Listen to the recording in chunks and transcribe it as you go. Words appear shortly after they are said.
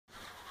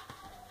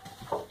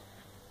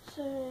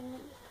So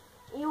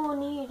you will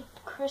need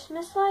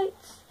Christmas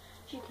lights,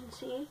 as you can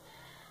see,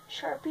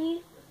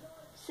 Sharpie,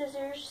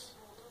 scissors,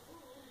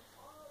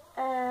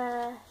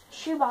 a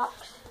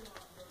shoebox,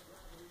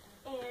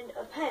 and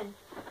a pen.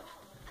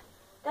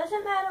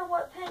 Doesn't matter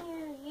what pen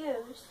you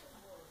use,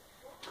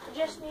 it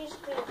just needs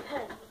to be a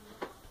pen.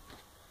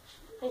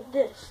 Like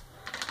this.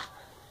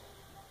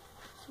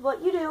 So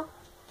what you do,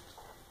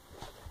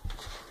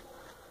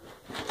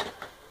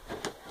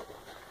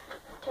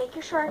 take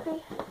your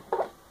Sharpie,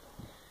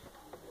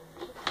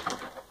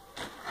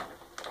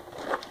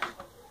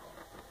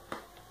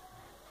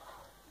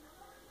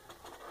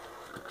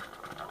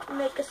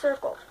 make a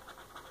circle.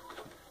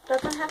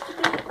 Doesn't have to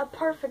be a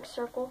perfect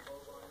circle.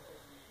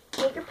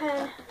 Take your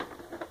pen,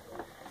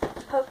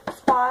 poke the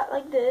spot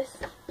like this.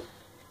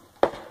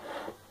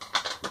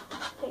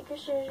 Take your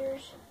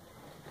scissors,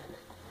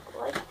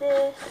 like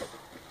this.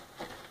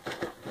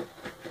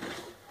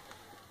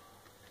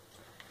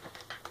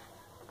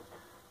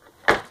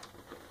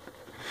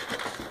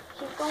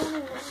 Keep going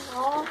in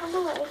all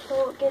the way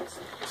till it gets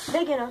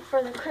big enough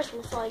for the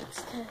Christmas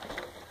lights to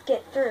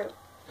get through.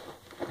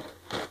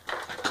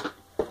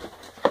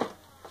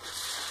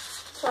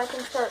 So I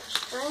can start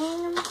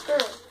stringing them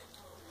through.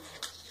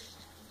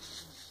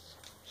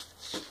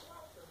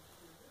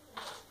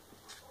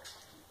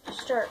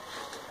 Start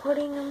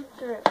putting them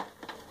through.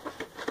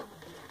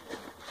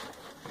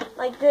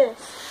 Like this.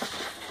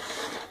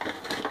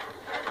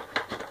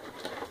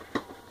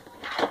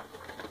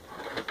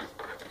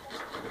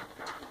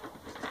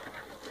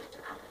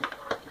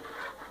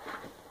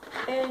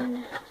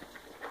 And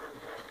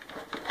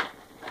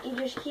you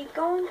just keep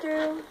going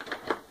through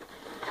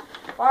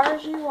as far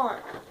as you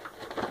want.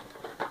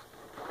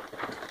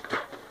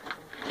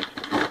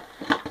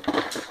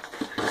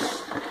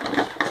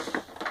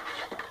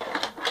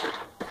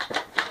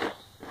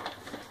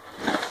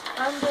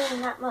 I'm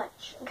doing that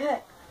much.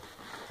 Okay.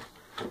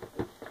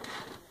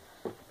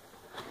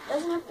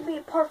 Doesn't have to be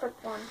a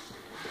perfect one.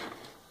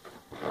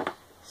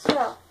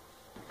 So,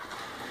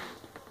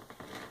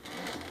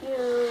 you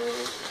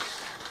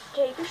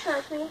take your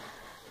Sharpie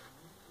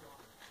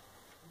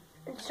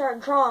and start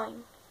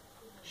drawing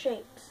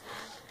shapes.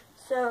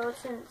 So,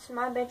 since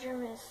my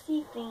bedroom is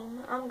sea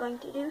theme, I'm going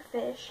to do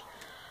fish,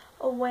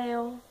 a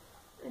whale,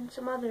 and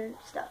some other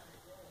stuff.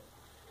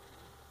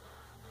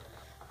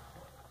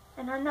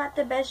 And I'm not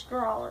the best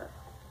drawer.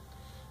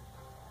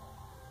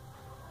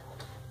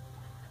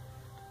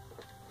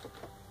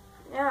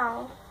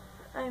 Now,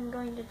 I'm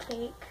going to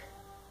take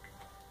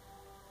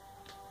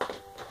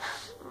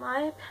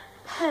my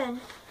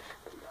pen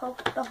and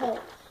poke the hole.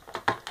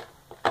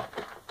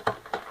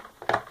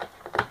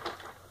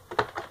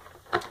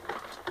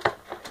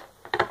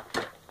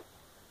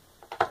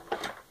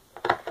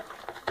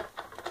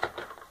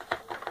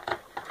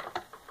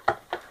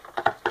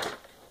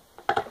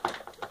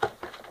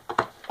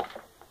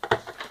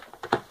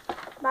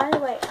 By the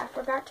way, I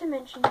forgot to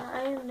mention that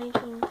I am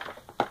making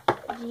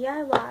a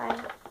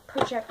DIY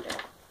projector.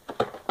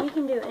 You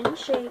can do any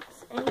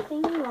shapes,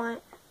 anything you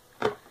want,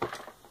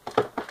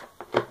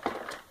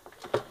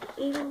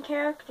 even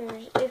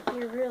characters if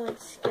you're really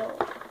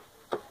skilled.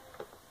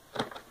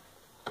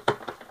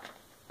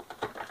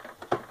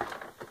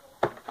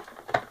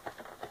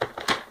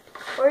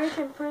 Or you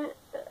can print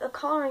a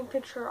coloring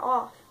picture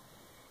off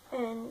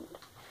and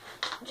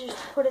just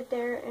put it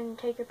there and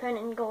take your pen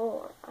and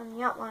go on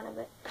the outline of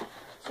it.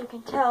 So you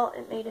can tell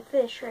it made a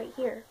fish right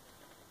here.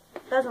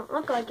 It doesn't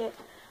look like it,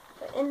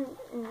 but in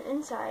the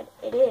inside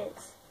it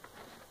is.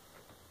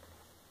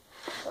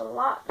 The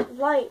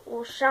light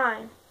will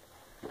shine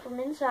from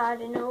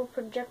inside and it will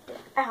project it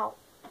out.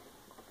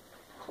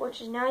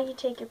 Which is now you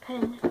take your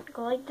pen,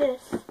 go like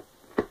this.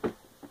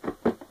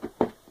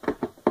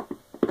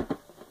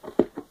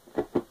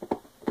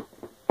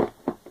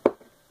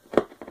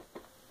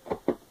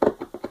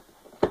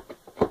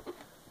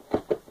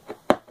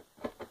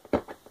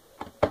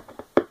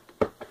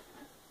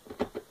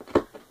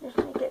 Just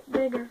make it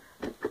bigger.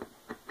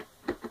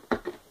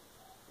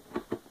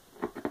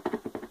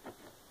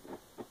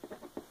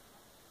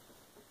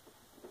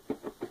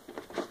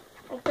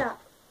 Like that.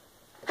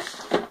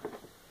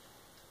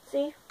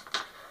 See?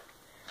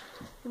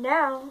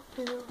 Now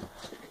you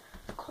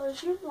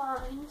close your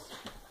blinds,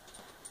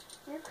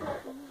 your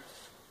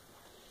curtains,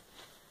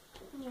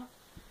 and you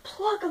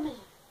plug them in.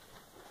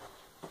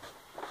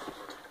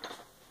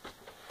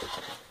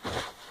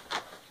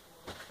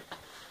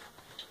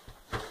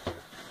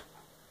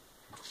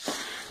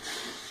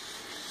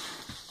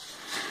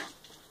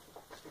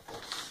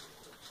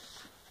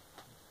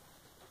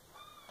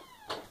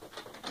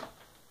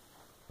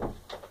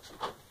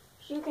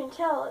 You can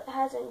tell it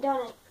hasn't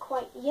done it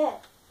quite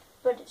yet,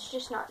 but it's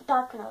just not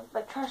dark enough,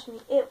 but trust me,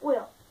 it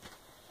will.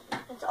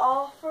 That's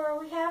all for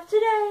we have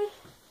today.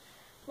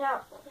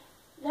 Now,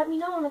 let me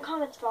know in the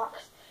comments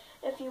box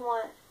if you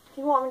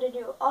want me to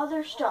do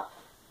other stuff.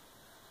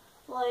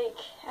 Like,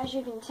 as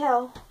you can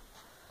tell,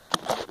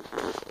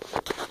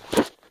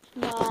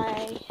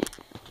 my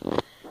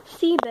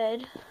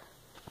seabed,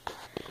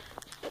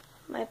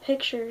 my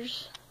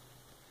pictures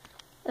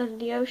of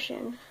the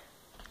ocean.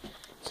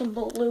 Some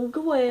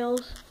beluga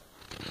whales.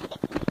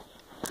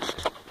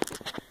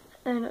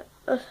 And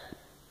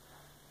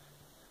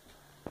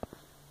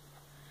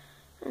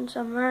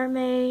some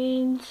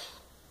mermaids.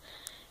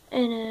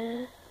 And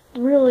a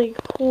really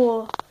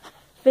cool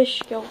fish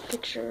scale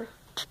picture.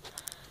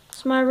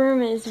 So my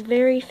room is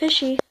very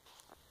fishy.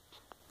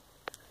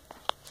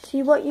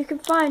 See what you can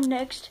find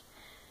next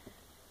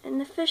in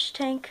the fish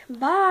tank.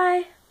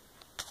 Bye!